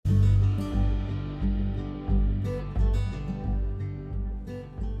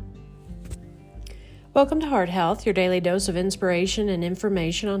Welcome to Heart Health, your daily dose of inspiration and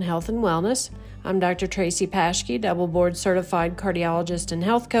information on health and wellness. I'm Dr. Tracy Paschke, double board certified cardiologist and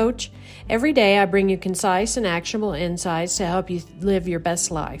health coach. Every day I bring you concise and actionable insights to help you live your best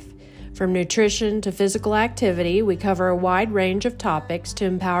life. From nutrition to physical activity, we cover a wide range of topics to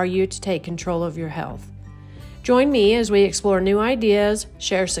empower you to take control of your health. Join me as we explore new ideas,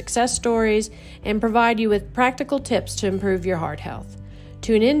 share success stories, and provide you with practical tips to improve your heart health.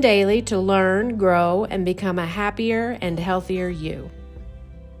 Tune in daily to learn, grow, and become a happier and healthier you.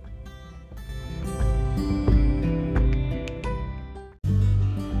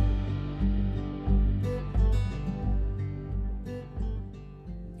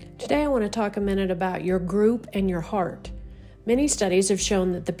 Today I want to talk a minute about your group and your heart. Many studies have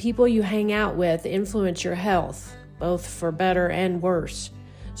shown that the people you hang out with influence your health, both for better and worse.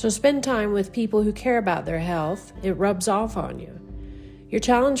 So spend time with people who care about their health. It rubs off on you. Your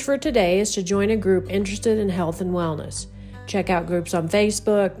challenge for today is to join a group interested in health and wellness. Check out groups on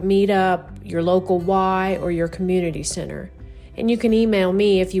Facebook, Meetup, your local Y, or your community center. And you can email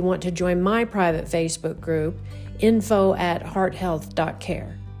me if you want to join my private Facebook group,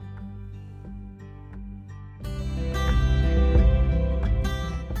 info@hearthealth.care.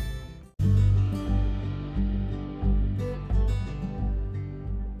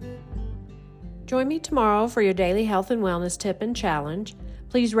 Join me tomorrow for your daily health and wellness tip and challenge.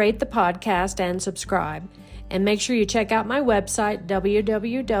 Please rate the podcast and subscribe. And make sure you check out my website,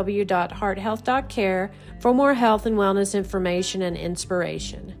 www.hearthealth.care, for more health and wellness information and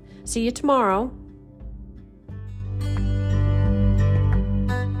inspiration. See you tomorrow.